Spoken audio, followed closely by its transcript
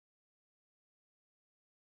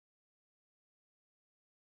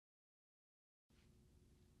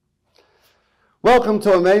Welcome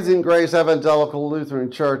to Amazing Grace Evangelical Lutheran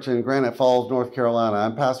Church in Granite Falls, North Carolina.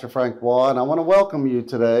 I'm Pastor Frank Waugh, and I want to welcome you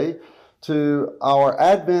today to our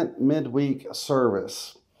Advent midweek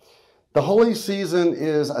service. The holy season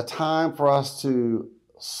is a time for us to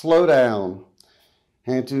slow down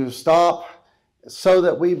and to stop so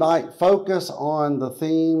that we might focus on the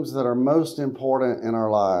themes that are most important in our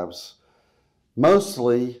lives.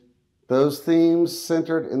 Mostly, those themes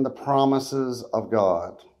centered in the promises of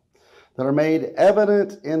God that are made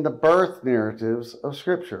evident in the birth narratives of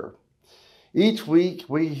Scripture. Each week,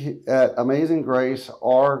 we at Amazing Grace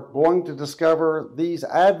are going to discover these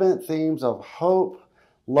Advent themes of hope,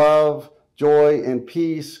 love, joy, and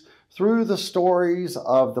peace through the stories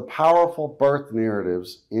of the powerful birth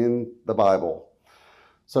narratives in the Bible.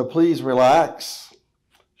 So please relax,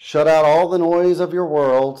 shut out all the noise of your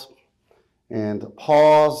world, and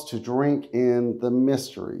pause to drink in the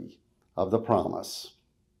mystery of the promise.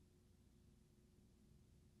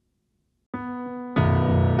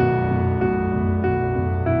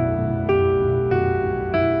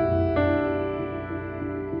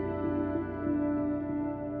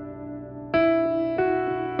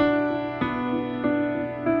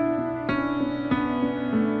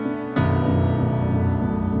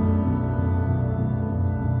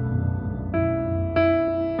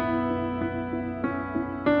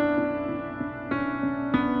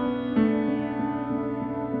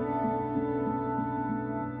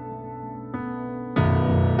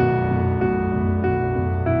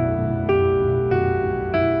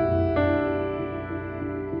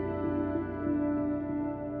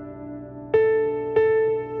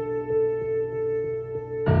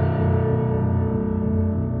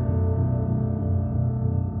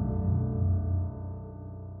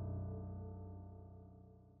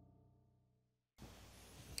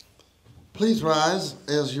 Please rise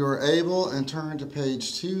as you are able and turn to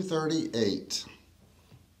page 238.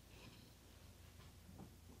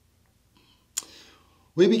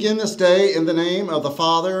 We begin this day in the name of the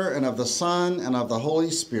Father, and of the Son, and of the Holy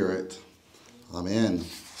Spirit. Amen.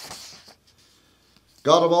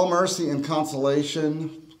 God of all mercy and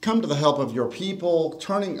consolation, come to the help of your people,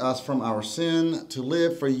 turning us from our sin to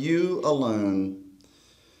live for you alone.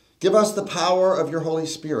 Give us the power of your Holy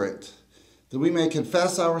Spirit, that we may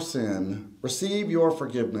confess our sin, receive your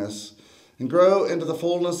forgiveness, and grow into the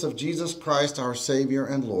fullness of Jesus Christ, our Savior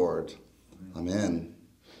and Lord. Amen.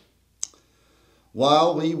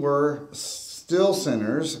 While we were still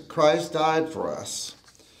sinners, Christ died for us.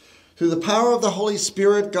 Through the power of the Holy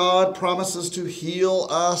Spirit, God promises to heal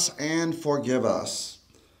us and forgive us.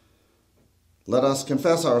 Let us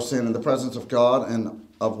confess our sin in the presence of God and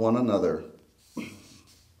of one another.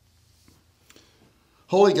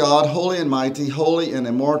 Holy God, holy and mighty, holy and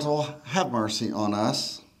immortal, have mercy on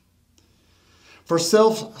us. For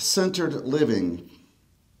self-centered living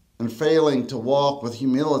and failing to walk with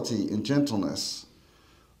humility and gentleness,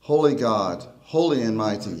 holy God, holy and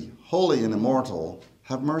mighty, holy and immortal,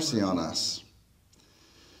 have mercy on us.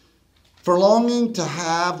 For longing to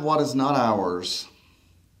have what is not ours,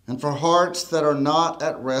 and for hearts that are not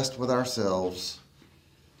at rest with ourselves,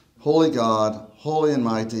 holy God, holy and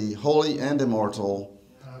mighty, holy and immortal,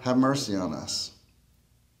 have mercy on us.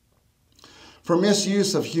 For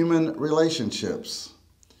misuse of human relationships,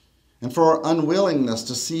 and for unwillingness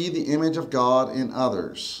to see the image of God in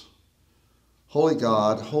others, holy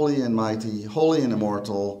God, holy and mighty, holy and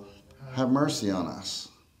immortal, have mercy on us.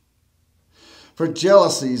 For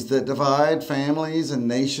jealousies that divide families and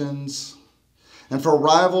nations, and for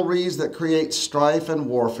rivalries that create strife and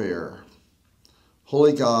warfare,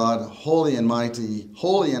 holy God, holy and mighty,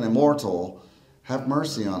 holy and immortal, have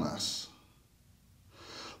mercy on us.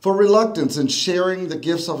 For reluctance in sharing the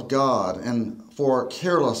gifts of God, and for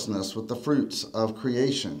carelessness with the fruits of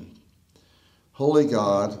creation, holy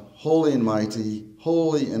God, holy and mighty,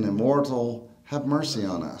 holy and immortal, have mercy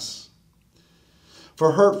on us.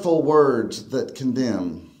 For hurtful words that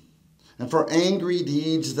condemn, and for angry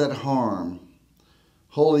deeds that harm,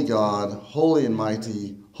 holy God, holy and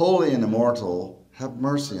mighty, holy and immortal, have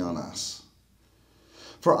mercy on us.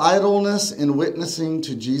 For idleness in witnessing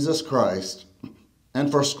to Jesus Christ,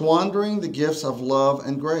 and for squandering the gifts of love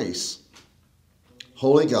and grace,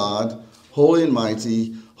 holy God, holy and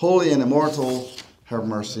mighty, holy and immortal, have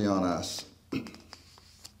mercy on us. In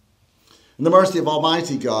the mercy of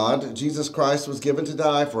Almighty God, Jesus Christ was given to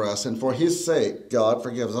die for us, and for his sake, God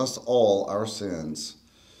forgives us all our sins.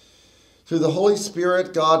 Through the Holy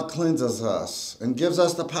Spirit, God cleanses us and gives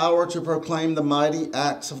us the power to proclaim the mighty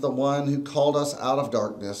acts of the one who called us out of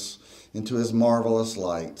darkness into his marvelous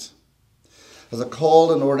light. As a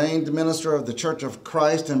called and ordained minister of the Church of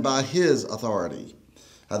Christ, and by his authority,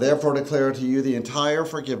 I therefore declare to you the entire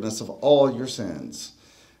forgiveness of all your sins.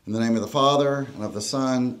 In the name of the Father, and of the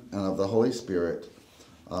Son, and of the Holy Spirit.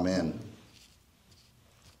 Amen.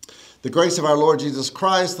 The grace of our Lord Jesus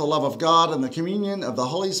Christ, the love of God, and the communion of the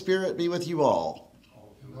Holy Spirit be with you all.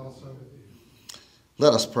 And also with you.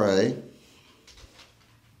 Let us pray.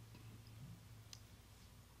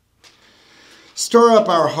 Stir up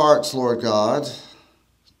our hearts, Lord God,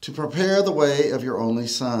 to prepare the way of your only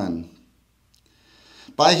Son.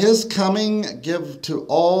 By his coming, give to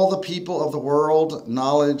all the people of the world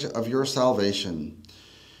knowledge of your salvation.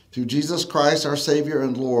 Through Jesus Christ, our Savior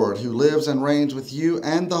and Lord, who lives and reigns with you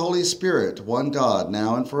and the Holy Spirit, one God,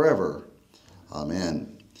 now and forever.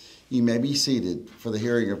 Amen. You may be seated for the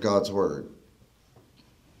hearing of God's word.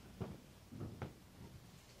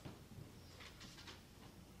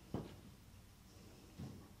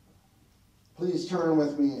 Please turn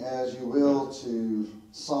with me, as you will, to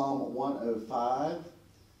Psalm 105.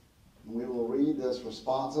 We will read this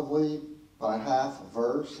responsively by half a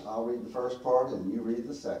verse. I'll read the first part and you read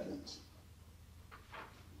the second.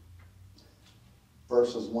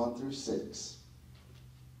 Verses 1 through 6.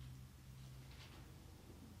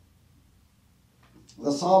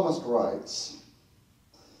 The psalmist writes,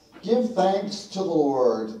 "Give thanks to the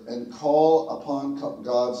Lord and call upon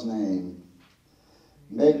God's name.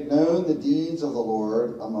 Make known the deeds of the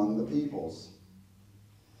Lord among the peoples.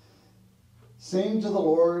 Sing to the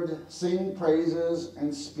Lord, sing praises,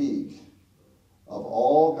 and speak of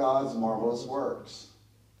all God's marvelous works.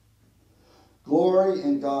 Glory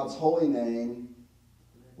in God's holy name.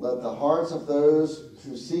 Let the hearts of those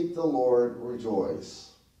who seek the Lord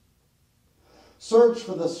rejoice. Search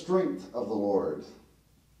for the strength of the Lord.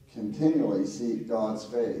 Continually seek God's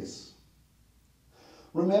face.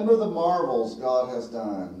 Remember the marvels God has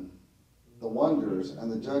done, the wonders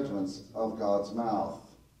and the judgments of God's mouth.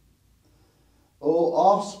 O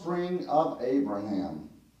offspring of Abraham,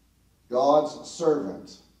 God's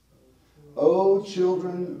servant. O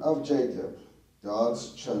children of Jacob,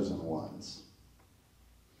 God's chosen ones."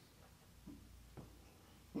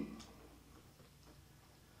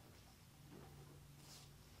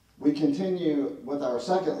 We continue with our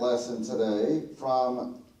second lesson today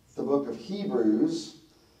from the book of Hebrews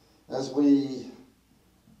as we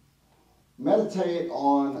meditate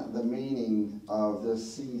on the meaning of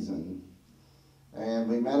this season. And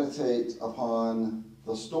we meditate upon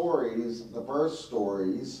the stories, the birth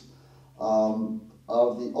stories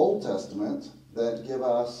of the Old Testament that give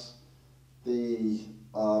us the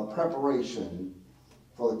preparation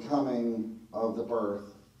for the coming of the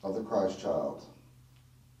birth of the Christ child.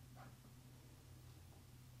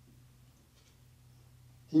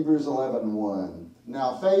 Hebrews 11:1.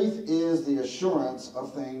 Now faith is the assurance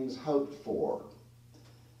of things hoped for,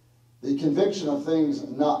 the conviction of things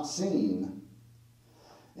not seen.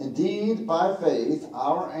 Indeed, by faith,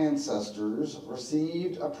 our ancestors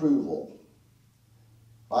received approval.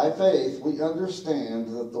 By faith, we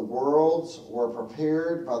understand that the worlds were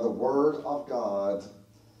prepared by the word of God,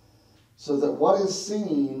 so that what is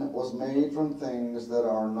seen was made from things that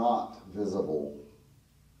are not visible.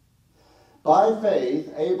 By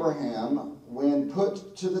faith, Abraham, when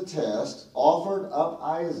put to the test, offered up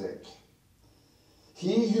Isaac.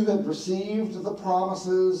 He who had received the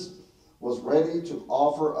promises was ready to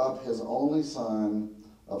offer up his only son,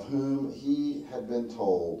 of whom he had been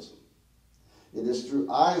told, "It is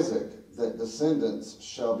through Isaac that descendants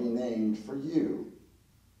shall be named for you."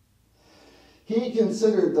 He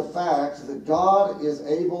considered the fact that God is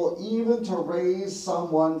able even to raise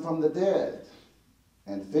someone from the dead,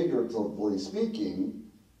 and figuratively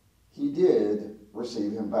speaking, he did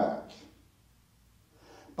receive him back.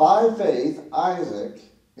 By faith, Isaac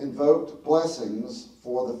invoked blessings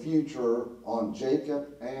for the future on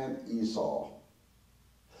Jacob and Esau.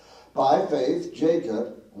 By faith,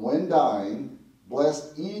 Jacob, when dying,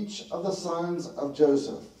 blessed each of the sons of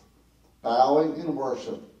Joseph, bowing in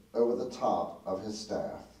worship over the top of his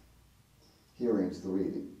staff. Here ends the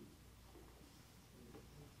reading.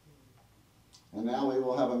 And now we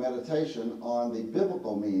will have a meditation on the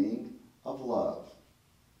biblical meaning of love.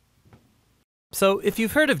 So if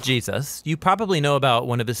you've heard of Jesus, you probably know about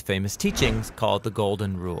one of his famous teachings called the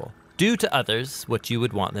Golden Rule. Do to others what you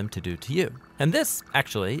would want them to do to you. And this,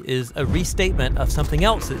 actually, is a restatement of something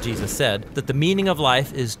else that Jesus said, that the meaning of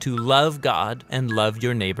life is to love God and love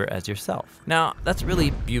your neighbor as yourself. Now, that's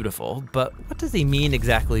really beautiful, but what does he mean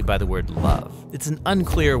exactly by the word love? It's an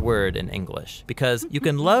unclear word in English, because you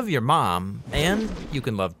can love your mom and you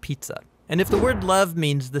can love pizza. And if the word love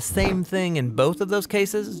means the same thing in both of those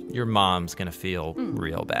cases, your mom's gonna feel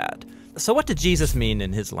real bad. So what did Jesus mean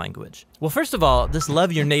in his language? Well, first of all, this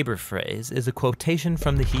love your neighbor phrase is a quotation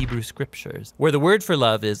from the Hebrew scriptures, where the word for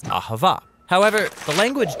love is ahava. However, the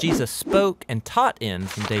language Jesus spoke and taught in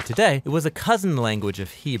from day to day, it was a cousin language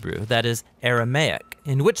of Hebrew, that is Aramaic,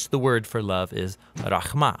 in which the word for love is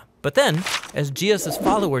rachma. But then, as Jesus'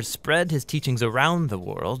 followers spread his teachings around the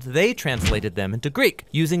world, they translated them into Greek,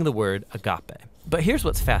 using the word agape. But here's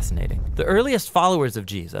what's fascinating. The earliest followers of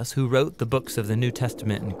Jesus, who wrote the books of the New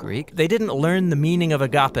Testament in Greek, they didn't learn the meaning of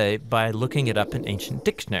agape by looking it up in ancient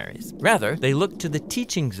dictionaries. Rather, they looked to the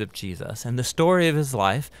teachings of Jesus and the story of his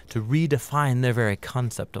life to redefine their very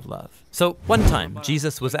concept of love. So one time,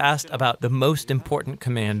 Jesus was asked about the most important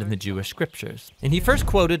command in the Jewish scriptures. And he first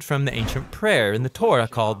quoted from the ancient prayer in the Torah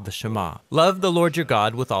called the Shema. Love the Lord your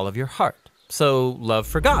God with all of your heart. So love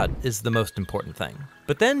for God is the most important thing.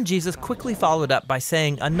 But then Jesus quickly followed up by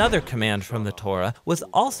saying another command from the Torah was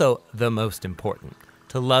also the most important,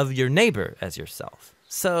 to love your neighbor as yourself.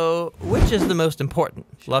 So which is the most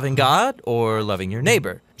important, loving God or loving your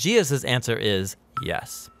neighbor? Jesus' answer is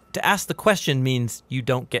yes. To ask the question means you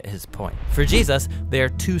don't get his point. For Jesus, they are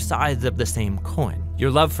two sides of the same coin.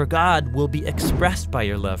 Your love for God will be expressed by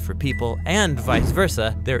your love for people, and vice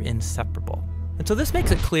versa, they're inseparable. And so this makes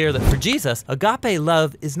it clear that for Jesus, agape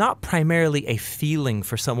love is not primarily a feeling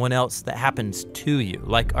for someone else that happens to you,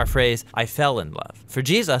 like our phrase, I fell in love. For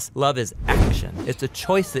Jesus, love is action. It's a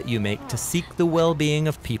choice that you make to seek the well-being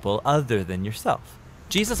of people other than yourself.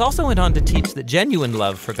 Jesus also went on to teach that genuine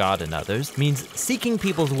love for God and others means seeking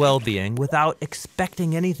people's well-being without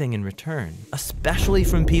expecting anything in return, especially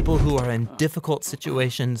from people who are in difficult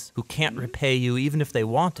situations, who can't repay you even if they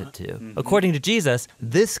wanted to. According to Jesus,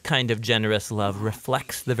 this kind of generous love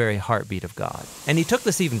reflects the very heartbeat of God. And he took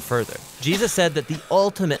this even further. Jesus said that the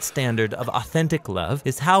ultimate standard of authentic love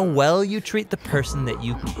is how well you treat the person that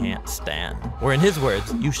you can't stand. Or in his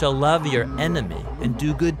words, you shall love your enemy and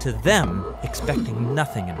do good to them, expecting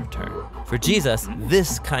nothing in return. For Jesus,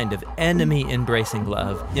 this kind of enemy-embracing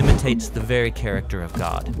love imitates the very character of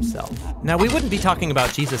God himself. Now, we wouldn't be talking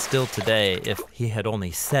about Jesus still today if he had only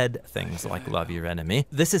said things like love your enemy.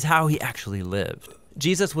 This is how he actually lived.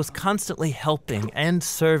 Jesus was constantly helping and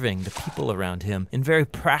serving the people around him in very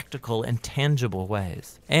practical and tangible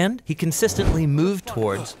ways. And he consistently moved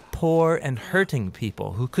towards poor and hurting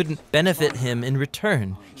people who couldn't benefit him in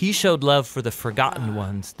return. He showed love for the forgotten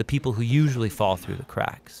ones, the people who usually fall through the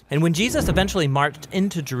cracks. And when Jesus eventually marched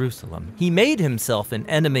into Jerusalem, he made himself an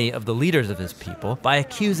enemy of the leaders of his people by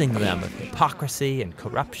accusing them of hypocrisy and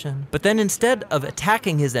corruption. But then instead of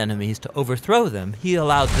attacking his enemies to overthrow them, he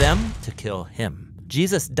allowed them to kill him.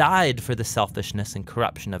 Jesus died for the selfishness and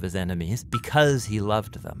corruption of his enemies because he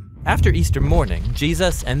loved them. After Easter morning,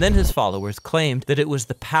 Jesus and then his followers claimed that it was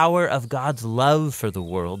the power of God's love for the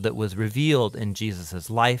world that was revealed in Jesus'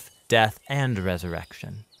 life, death, and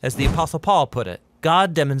resurrection. As the Apostle Paul put it,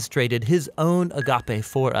 God demonstrated his own agape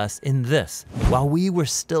for us in this: while we were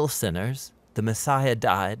still sinners, the Messiah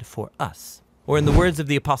died for us. Or in the words of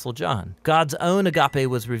the Apostle John, God's own agape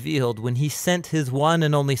was revealed when he sent his one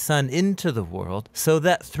and only Son into the world so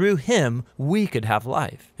that through him we could have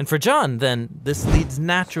life. And for John, then, this leads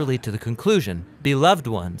naturally to the conclusion, beloved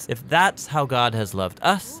ones, if that's how God has loved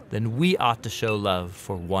us, then we ought to show love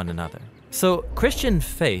for one another. So Christian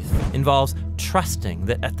faith involves trusting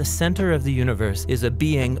that at the center of the universe is a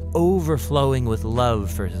being overflowing with love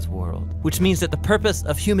for his world, which means that the purpose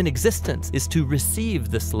of human existence is to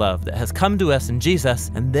receive this love that has come to us in Jesus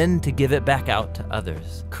and then to give it back out to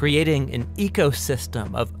others, creating an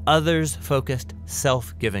ecosystem of others-focused,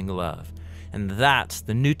 self-giving love. And that's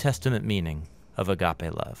the New Testament meaning of agape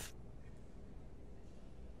love.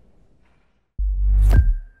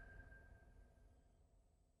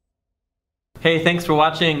 Hey, thanks for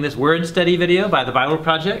watching this word study video by the Bible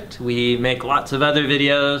Project. We make lots of other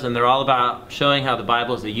videos, and they're all about showing how the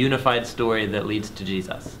Bible is a unified story that leads to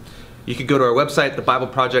Jesus. You can go to our website,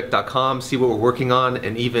 thebibleproject.com, see what we're working on,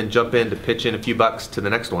 and even jump in to pitch in a few bucks to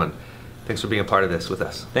the next one. Thanks for being a part of this with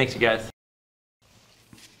us. Thanks, you guys.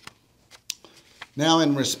 Now,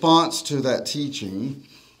 in response to that teaching,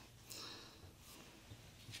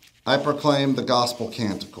 I proclaim the gospel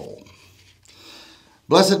canticle.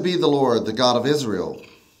 Blessed be the Lord, the God of Israel.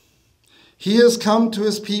 He has come to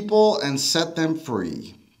his people and set them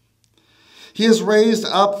free. He has raised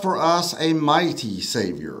up for us a mighty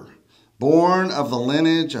Savior, born of the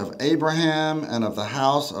lineage of Abraham and of the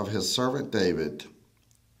house of his servant David.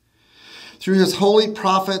 Through his holy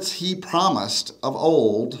prophets he promised of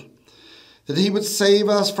old that he would save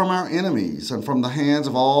us from our enemies and from the hands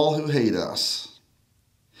of all who hate us.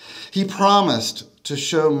 He promised to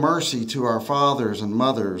show mercy to our fathers and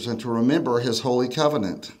mothers and to remember his holy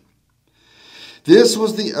covenant. This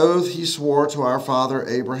was the oath he swore to our father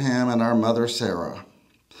Abraham and our mother Sarah,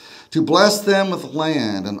 to bless them with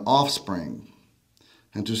land and offspring,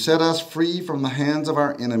 and to set us free from the hands of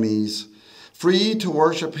our enemies, free to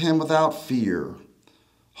worship him without fear,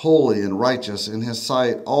 holy and righteous in his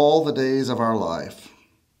sight all the days of our life.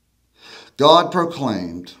 God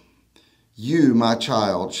proclaimed, "You, my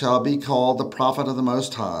child, shall be called the prophet of the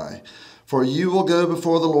Most High, for you will go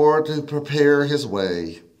before the Lord to prepare his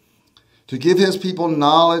way, to give his people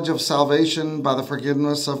knowledge of salvation by the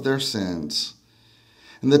forgiveness of their sins.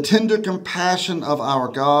 In the tender compassion of our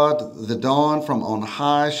God, the dawn from on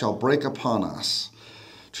high shall break upon us,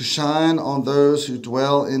 to shine on those who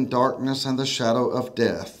dwell in darkness and the shadow of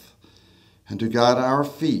death, and to guide our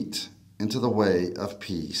feet into the way of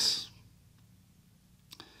peace."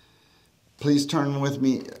 Please turn with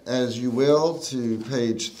me, as you will, to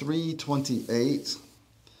page 328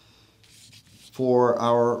 for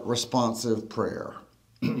our responsive prayer.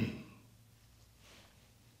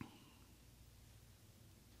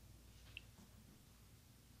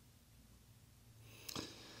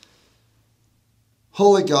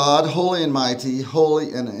 Holy God, holy and mighty,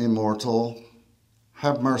 holy and immortal,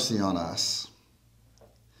 have mercy on us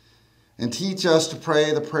and teach us to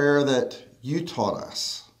pray the prayer that you taught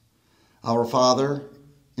us. Our Father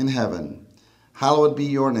in heaven, hallowed be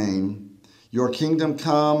your name. Your kingdom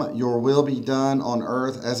come, your will be done on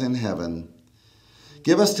earth as in heaven.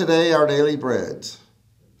 Give us today our daily bread.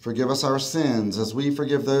 Forgive us our sins as we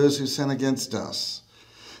forgive those who sin against us.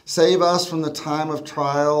 Save us from the time of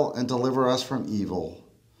trial and deliver us from evil.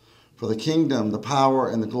 For the kingdom, the power,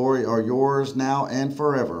 and the glory are yours now and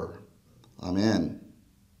forever. Amen.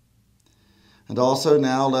 And also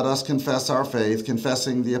now let us confess our faith,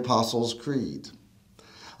 confessing the Apostles' Creed.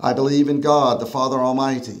 I believe in God, the Father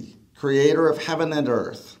Almighty, creator of heaven and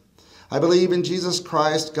earth. I believe in Jesus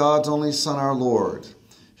Christ, God's only Son, our Lord,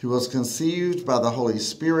 who was conceived by the Holy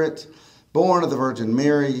Spirit, born of the Virgin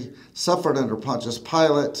Mary, suffered under Pontius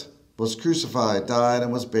Pilate, was crucified, died,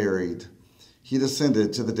 and was buried. He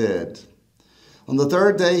descended to the dead. On the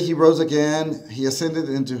third day he rose again, he ascended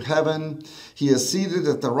into heaven, he is seated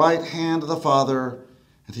at the right hand of the Father,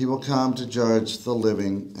 and he will come to judge the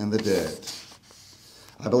living and the dead.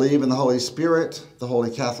 I believe in the Holy Spirit, the Holy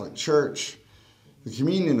Catholic Church, the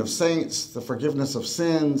communion of saints, the forgiveness of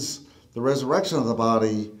sins, the resurrection of the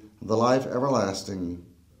body, and the life everlasting.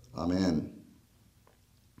 Amen.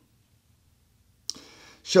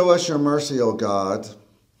 Show us your mercy, O God,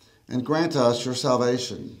 and grant us your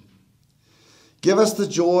salvation. Give us the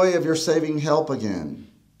joy of your saving help again,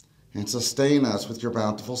 and sustain us with your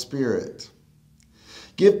bountiful Spirit.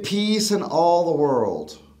 Give peace in all the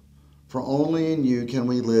world, for only in you can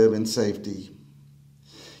we live in safety.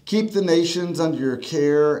 Keep the nations under your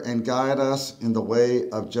care and guide us in the way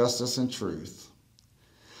of justice and truth.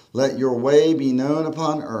 Let your way be known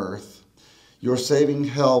upon earth, your saving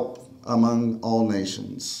help among all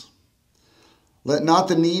nations. Let not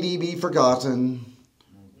the needy be forgotten,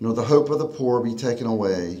 nor the hope of the poor be taken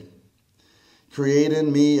away. Create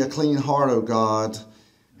in me a clean heart, O God,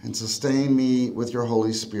 and sustain me with your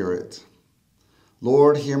Holy Spirit.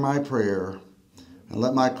 Lord, hear my prayer, and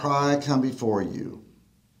let my cry come before you.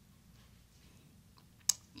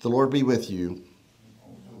 The Lord be with you.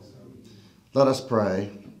 Let us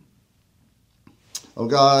pray. O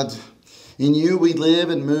God, in you we live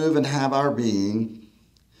and move and have our being.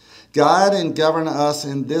 Guide and govern us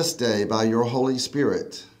in this day by your Holy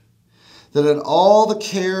Spirit, that in all the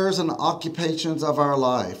cares and occupations of our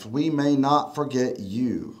life we may not forget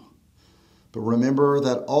you, but remember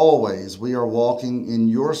that always we are walking in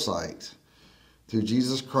your sight, through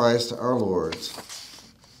Jesus Christ our Lord.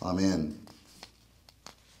 Amen.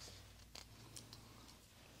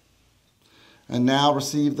 And now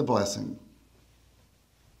receive the blessing.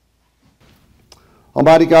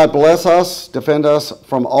 Almighty God, bless us, defend us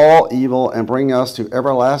from all evil, and bring us to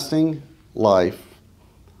everlasting life.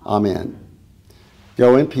 Amen.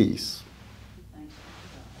 Go in peace.